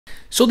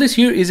So this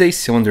here is a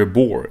cylinder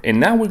bore, and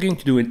now we're going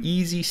to do an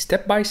easy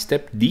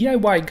step-by-step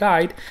DIY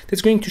guide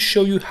that's going to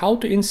show you how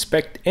to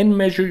inspect and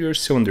measure your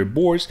cylinder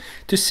bores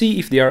to see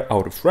if they are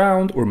out of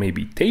round or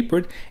maybe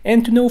tapered,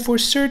 and to know for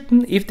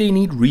certain if they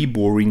need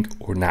reboring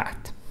or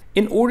not.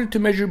 In order to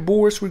measure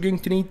bores, we're going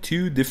to need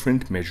two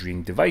different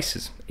measuring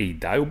devices, a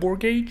dial bore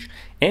gauge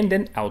and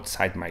an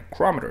outside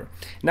micrometer.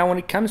 Now when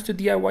it comes to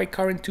DIY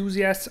car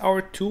enthusiasts,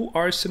 our tool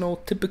arsenal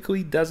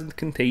typically doesn't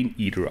contain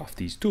either of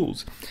these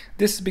tools.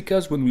 This is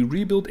because when we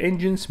rebuild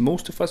engines,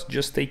 most of us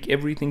just take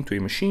everything to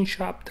a machine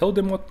shop, tell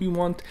them what we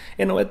want,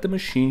 and let the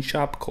machine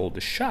shop call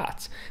the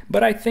shots.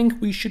 But I think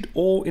we should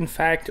all in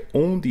fact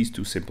own these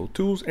two simple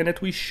tools, and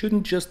that we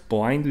shouldn't just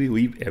blindly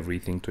leave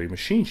everything to a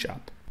machine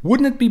shop.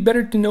 Wouldn't it be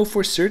better to know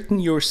for certain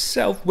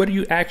yourself whether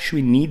you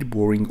actually need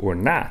boring or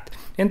not,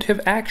 and to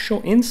have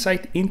actual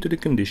insight into the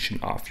condition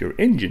of your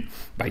engine?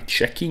 By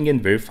checking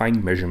and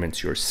verifying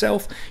measurements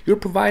yourself, you're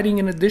providing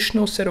an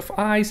additional set of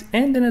eyes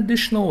and an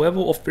additional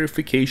level of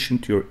verification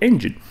to your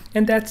engine,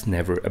 and that's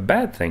never a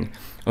bad thing.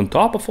 On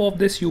top of all of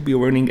this, you'll be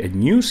learning a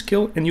new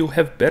skill and you'll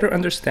have better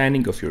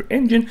understanding of your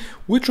engine,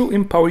 which will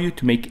empower you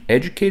to make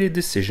educated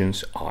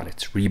decisions on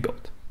its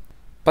rebuild.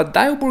 But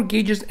dial bore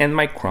gauges and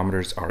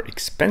micrometers are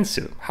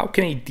expensive. How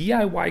can a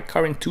DIY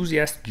car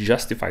enthusiast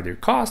justify their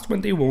cost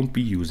when they won't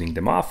be using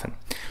them often?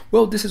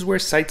 Well, this is where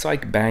sites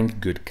like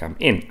Banggood come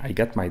in. I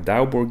got my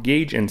dial bore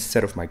gauge and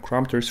set of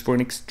micrometers for an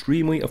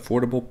extremely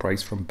affordable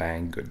price from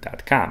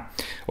banggood.com.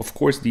 Of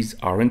course, these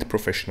aren't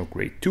professional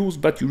grade tools,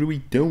 but you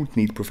really don't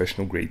need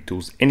professional grade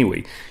tools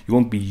anyway. You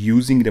won't be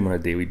using them on a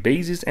daily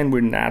basis, and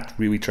we're not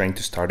really trying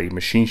to start a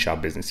machine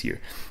shop business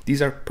here.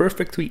 These are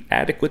perfectly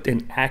adequate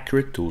and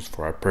accurate tools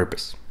for our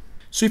purpose.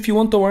 So if you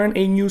want to learn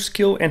a new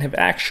skill and have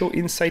actual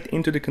insight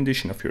into the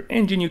condition of your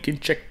engine, you can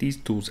check these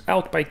tools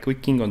out by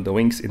clicking on the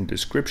links in the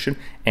description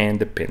and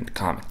the pinned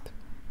comment.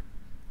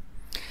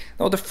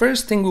 Now the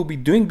first thing we'll be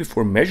doing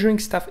before measuring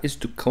stuff is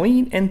to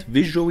clean and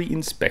visually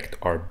inspect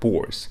our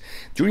bores.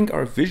 During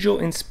our visual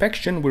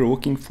inspection, we're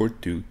looking for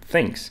two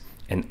things: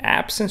 an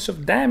absence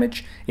of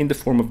damage in the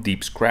form of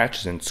deep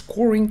scratches and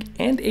scoring,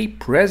 and a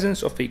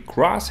presence of a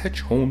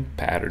crosshatch hone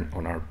pattern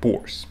on our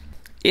bores.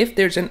 If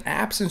there's an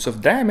absence of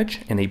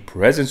damage and a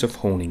presence of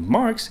honing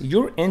marks,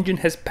 your engine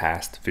has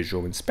passed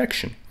visual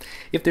inspection.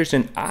 If there's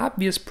an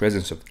obvious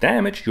presence of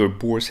damage, your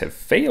bores have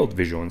failed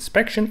visual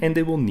inspection and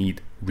they will need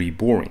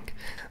reboring.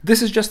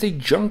 This is just a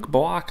junk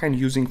block I'm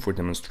using for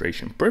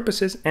demonstration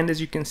purposes, and as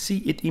you can see,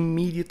 it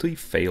immediately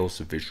fails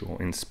visual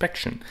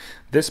inspection.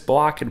 This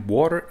block had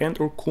water and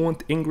or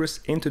coolant ingress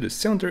into the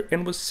cylinder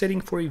and was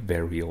sitting for a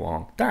very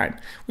long time,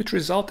 which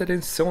resulted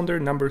in cylinder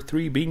number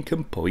 3 being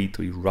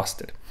completely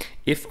rusted.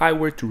 If I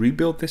were to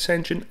rebuild this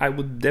engine, I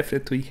would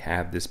definitely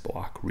have this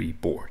block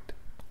rebored.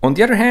 On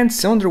the other hand,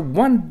 cylinder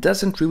 1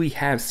 doesn't really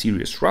have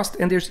serious rust,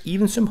 and there's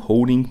even some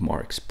honing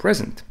marks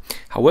present.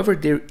 However,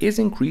 there is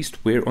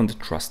increased wear on the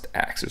thrust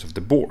axis of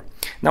the bore.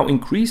 Now,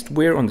 increased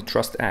wear on the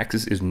thrust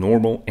axis is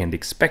normal and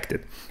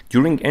expected.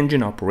 During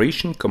engine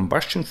operation,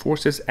 combustion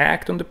forces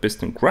act on the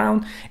piston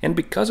crown, and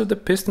because of the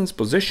piston's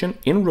position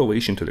in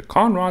relation to the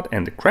conrod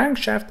and the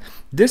crankshaft,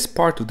 this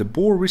part of the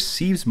bore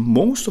receives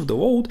most of the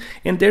load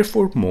and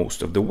therefore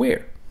most of the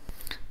wear.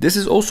 This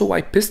is also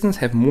why pistons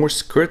have more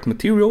skirt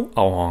material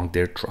along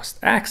their thrust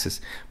axis.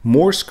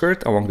 More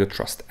skirt along the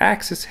thrust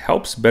axis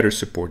helps better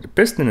support the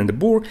piston and the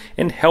bore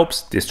and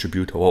helps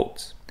distribute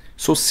loads.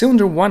 So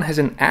cylinder 1 has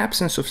an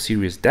absence of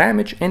serious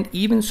damage and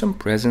even some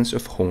presence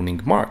of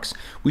honing marks,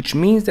 which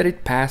means that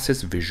it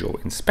passes visual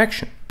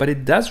inspection, but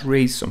it does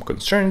raise some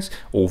concerns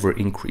over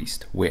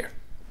increased wear.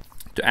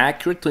 To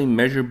accurately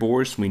measure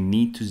bores, we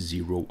need to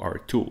zero our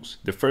tools.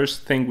 The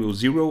first thing we'll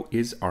zero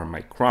is our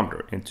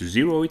micrometer, and to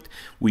zero it,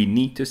 we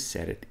need to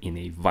set it in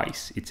a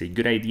vise. It's a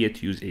good idea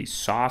to use a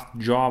soft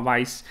jaw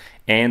vise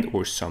and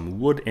or some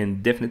wood,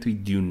 and definitely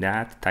do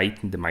not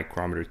tighten the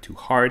micrometer too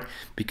hard,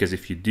 because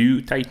if you do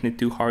tighten it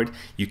too hard,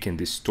 you can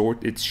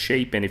distort its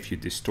shape, and if you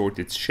distort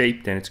its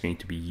shape, then it's going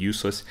to be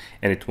useless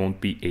and it won't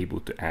be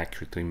able to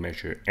accurately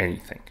measure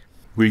anything.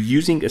 We're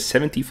using a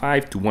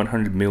 75 to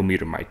 100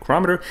 millimeter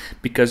micrometer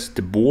because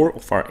the bore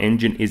of our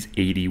engine is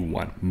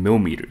 81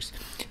 millimeters.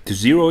 To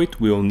zero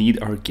it, we'll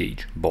need our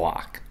gauge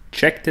block.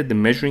 Check that the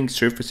measuring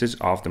surfaces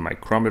of the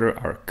micrometer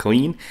are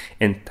clean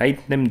and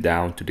tighten them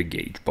down to the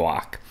gauge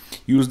block.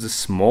 Use the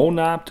small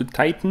knob to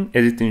tighten,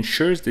 as it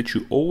ensures that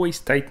you always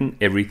tighten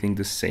everything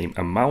the same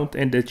amount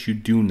and that you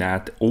do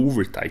not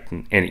over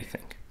tighten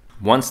anything.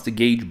 Once the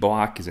gauge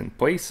block is in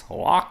place,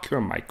 lock your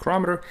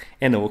micrometer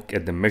and look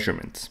at the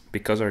measurements.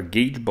 Because our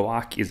gauge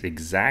block is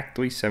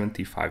exactly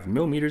 75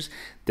 millimeters,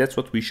 that's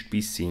what we should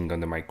be seeing on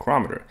the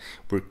micrometer.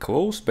 We're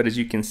close, but as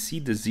you can see,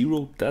 the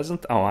zero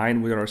doesn't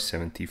align with our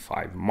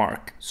 75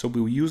 mark. So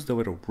we'll use the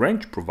little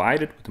wrench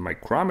provided with the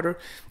micrometer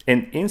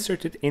and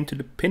insert it into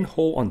the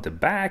pinhole on the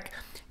back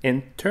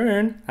and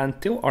turn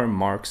until our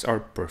marks are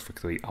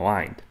perfectly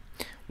aligned.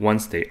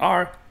 Once they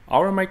are,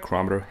 our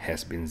micrometer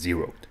has been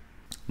zeroed.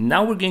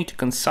 Now we're going to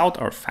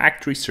consult our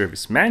factory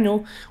service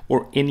manual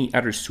or any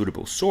other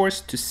suitable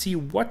source to see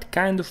what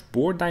kind of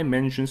bore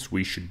dimensions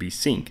we should be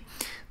seeing.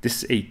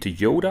 This is a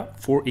Toyota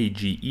for a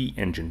GE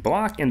engine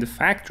block, and the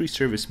factory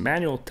service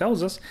manual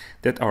tells us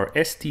that our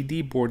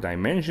STD bore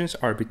dimensions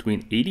are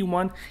between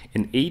 81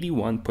 and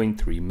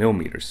 81.3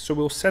 millimeters. So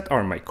we'll set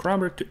our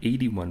micrometer to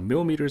 81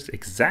 millimeters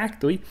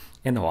exactly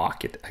and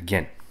lock it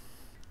again.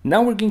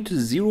 Now we're going to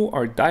zero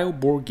our dial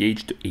bore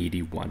gauge to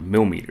 81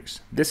 millimeters.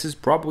 This is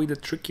probably the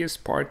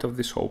trickiest part of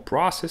this whole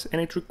process,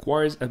 and it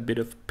requires a bit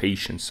of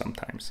patience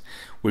sometimes.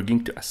 We're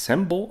going to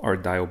assemble our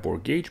dial bore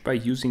gauge by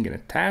using an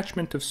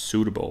attachment of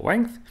suitable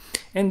length,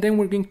 and then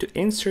we're going to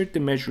insert the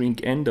measuring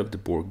end of the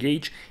bore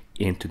gauge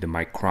into the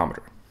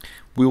micrometer.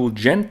 We will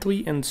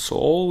gently and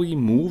slowly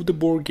move the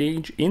bore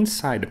gauge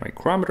inside the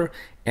micrometer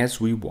as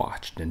we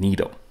watch the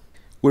needle.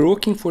 We're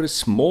looking for the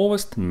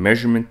smallest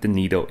measurement the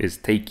needle is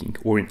taking,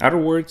 or in other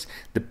words,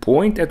 the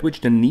point at which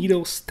the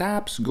needle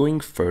stops going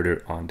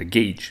further on the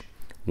gauge.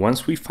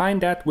 Once we find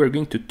that, we're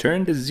going to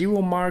turn the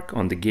zero mark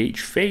on the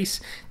gauge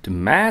face to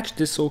match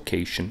this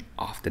location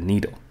of the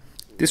needle.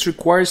 This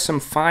requires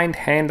some fine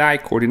hand-eye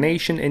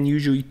coordination and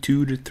usually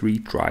 2 to 3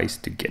 tries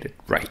to get it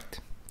right.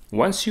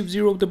 Once you've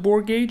zeroed the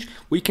bore gauge,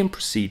 we can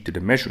proceed to the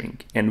measuring,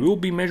 and we'll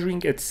be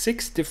measuring at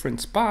 6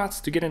 different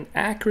spots to get an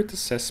accurate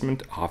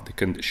assessment of the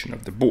condition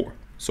of the bore.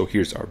 So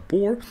here's our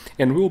bore,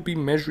 and we'll be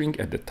measuring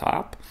at the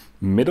top,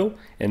 middle,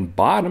 and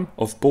bottom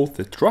of both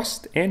the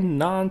thrust and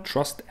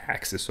non-thrust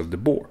axis of the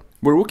bore.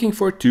 We're looking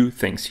for 2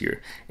 things here: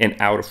 an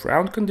out of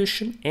round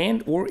condition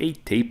and or a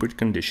tapered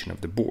condition of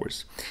the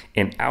bores.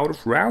 An out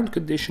of round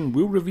condition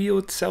will reveal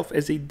itself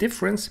as a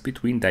difference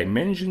between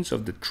dimensions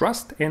of the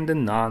thrust and the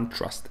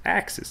non-thrust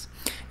axis.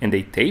 And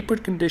a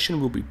tapered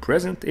condition will be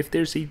present if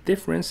there's a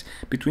difference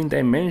between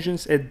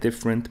dimensions at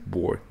different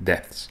bore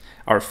depths.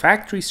 Our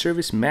factory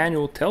service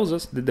manual tells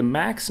us that the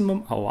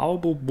maximum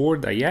allowable bore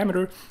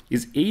diameter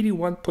is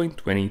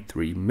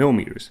 81.23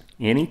 millimeters.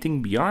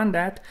 Anything beyond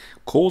that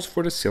calls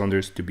for the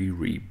cylinders to be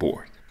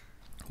rebored.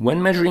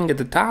 When measuring at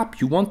the top,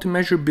 you want to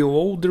measure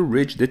below the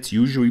ridge that's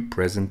usually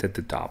present at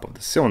the top of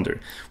the cylinder,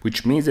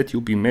 which means that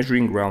you'll be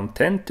measuring around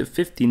 10 to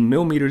 15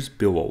 millimeters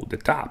below the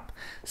top.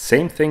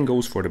 Same thing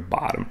goes for the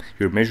bottom.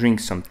 You're measuring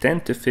some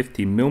 10 to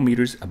 15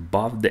 millimeters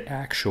above the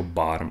actual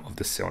bottom of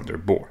the cylinder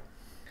bore.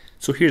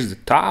 So here's the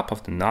top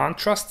of the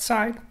non-thrust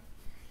side,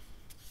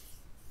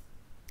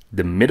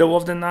 the middle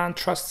of the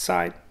non-thrust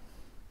side,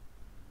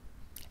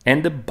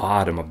 and the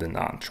bottom of the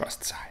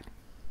non-thrust side.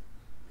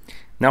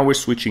 Now we're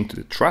switching to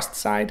the thrust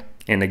side,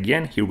 and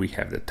again here we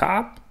have the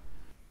top,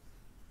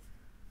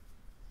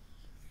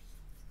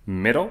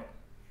 middle,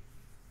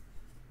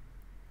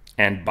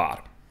 and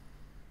bottom.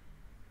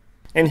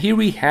 And here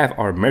we have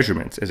our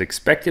measurements. As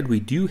expected, we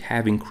do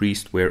have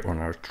increased wear on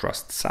our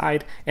thrust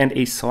side and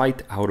a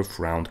slight out of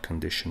round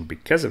condition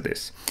because of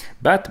this.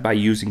 But by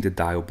using the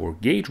dial bore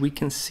gauge, we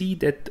can see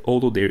that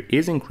although there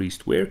is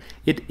increased wear,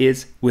 it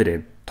is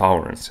within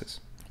tolerances.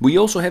 We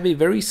also have a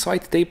very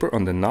slight taper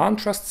on the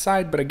non-thrust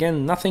side, but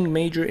again, nothing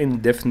major and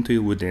definitely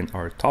within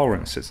our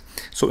tolerances.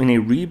 So in a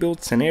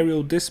rebuild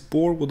scenario, this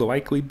bore would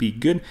likely be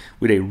good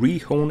with a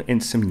rehone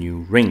and some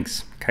new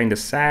rings. Kinda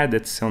sad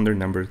that cylinder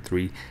number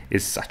 3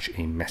 is such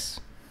a mess.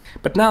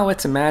 But now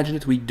let's imagine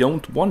that we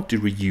don't want to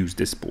reuse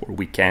this bore.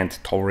 We can't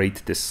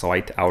tolerate this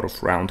slight out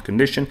of round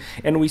condition,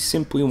 and we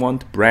simply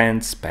want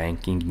brand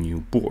spanking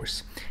new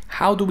bores.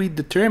 How do we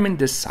determine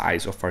the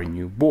size of our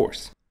new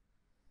bores?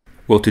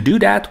 Well, to do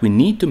that, we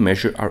need to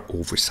measure our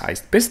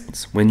oversized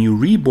pistons. When you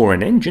rebore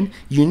an engine,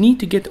 you need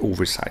to get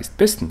oversized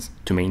pistons.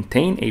 To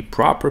maintain a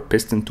proper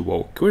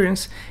piston-to-wall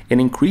clearance, an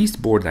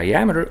increased bore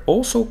diameter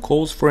also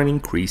calls for an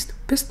increased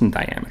piston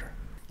diameter.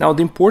 Now,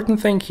 the important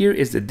thing here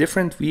is the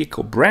different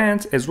vehicle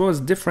brands as well as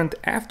different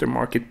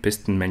aftermarket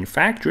piston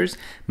manufacturers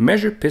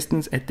measure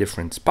pistons at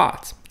different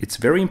spots. It's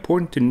very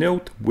important to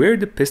note where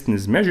the piston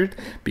is measured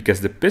because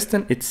the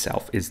piston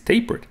itself is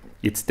tapered.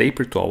 It's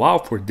tapered to allow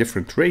for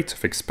different rates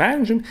of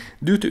expansion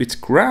due to its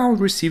ground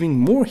receiving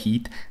more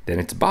heat than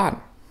its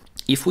bottom.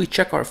 If we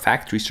check our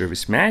factory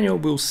service manual,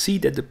 we'll see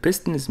that the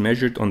piston is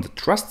measured on the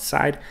thrust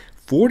side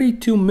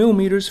 42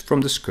 millimeters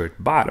from the skirt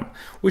bottom,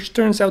 which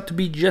turns out to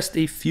be just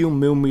a few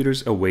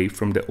millimeters away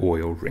from the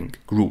oil ring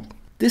groove.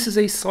 This is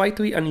a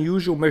slightly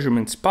unusual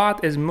measurement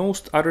spot as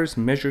most others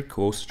measure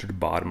closer to the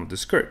bottom of the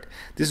skirt.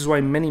 This is why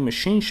many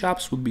machine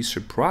shops would be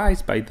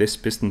surprised by this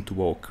piston to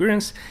wall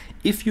clearance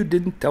if you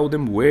didn't tell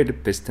them where the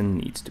piston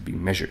needs to be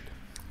measured.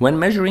 When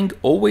measuring,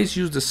 always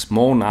use the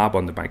small knob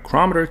on the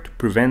micrometer to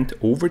prevent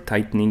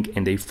over-tightening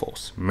and a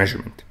false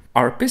measurement.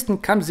 Our piston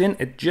comes in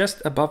at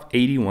just above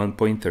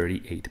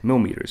 81.38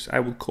 millimeters. I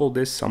would call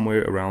this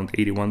somewhere around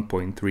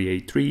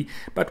 81.383,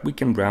 but we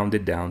can round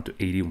it down to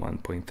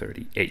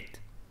 81.38.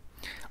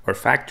 Our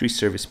factory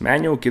service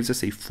manual gives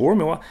us a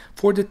formula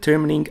for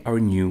determining our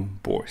new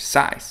bore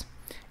size.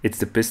 It's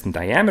the piston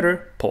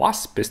diameter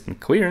plus piston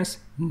clearance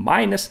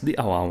minus the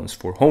allowance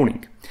for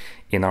honing.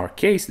 In our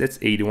case, that's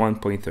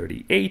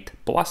 81.38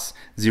 plus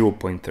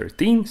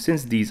 0.13,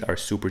 since these are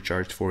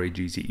supercharged 4A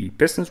GZE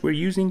pistons we're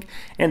using,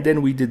 and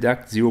then we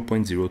deduct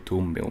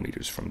 0.02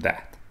 millimeters from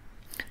that.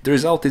 The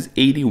result is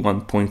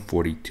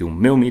 81.42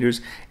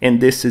 millimeters,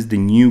 and this is the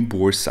new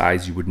bore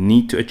size you would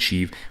need to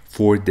achieve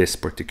for this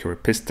particular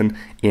piston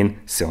in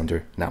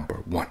cylinder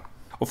number 1.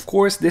 Of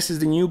course, this is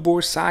the new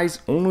bore size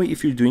only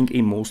if you're doing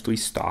a mostly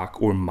stock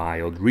or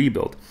mild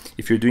rebuild.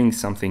 If you're doing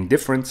something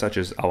different, such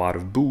as a lot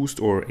of boost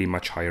or a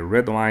much higher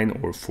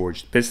redline or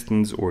forged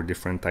pistons or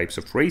different types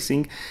of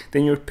racing,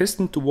 then your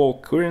piston to wall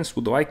clearance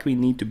would likely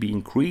need to be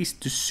increased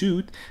to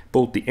suit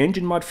both the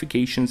engine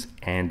modifications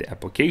and the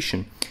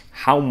application.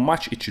 How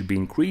much it should be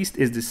increased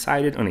is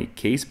decided on a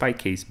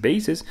case-by-case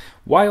basis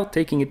while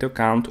taking into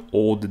account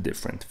all the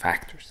different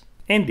factors.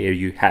 And there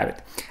you have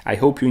it. I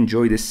hope you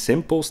enjoy this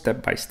simple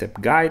step-by-step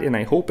guide, and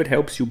I hope it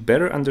helps you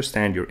better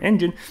understand your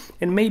engine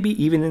and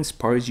maybe even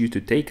inspires you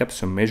to take up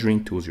some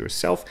measuring tools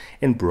yourself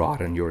and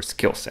broaden your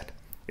skill set.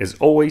 As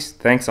always,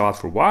 thanks a lot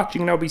for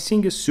watching, and I'll be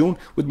seeing you soon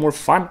with more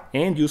fun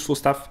and useful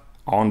stuff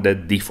on the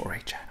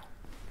D4A channel.